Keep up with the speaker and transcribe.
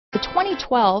The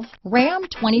 2012 Ram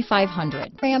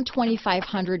 2500. Ram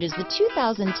 2500 is the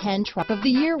 2010 Truck of the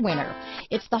Year winner.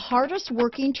 It's the hardest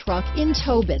working truck in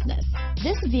tow business.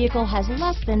 This vehicle has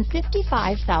less than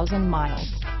 55,000 miles.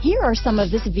 Here are some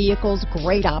of this vehicle's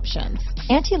great options: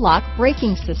 anti-lock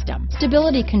braking system,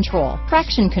 stability control,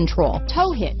 traction control,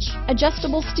 tow hitch,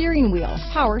 adjustable steering wheel,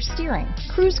 power steering,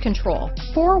 cruise control,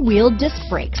 four-wheel disc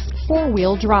brakes,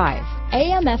 four-wheel drive,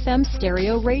 AM/FM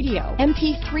stereo radio,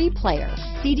 MP3 player,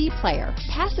 CD player,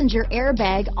 passenger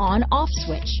airbag on/off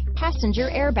switch, passenger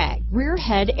airbag, rear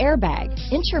head airbag,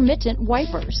 intermittent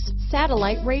wipers,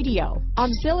 satellite radio,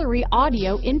 auxiliary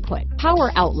audio input,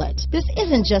 power outlet. This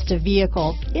isn't just a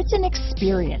vehicle, it's an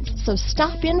experience. So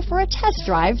stop in for a test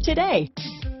drive today.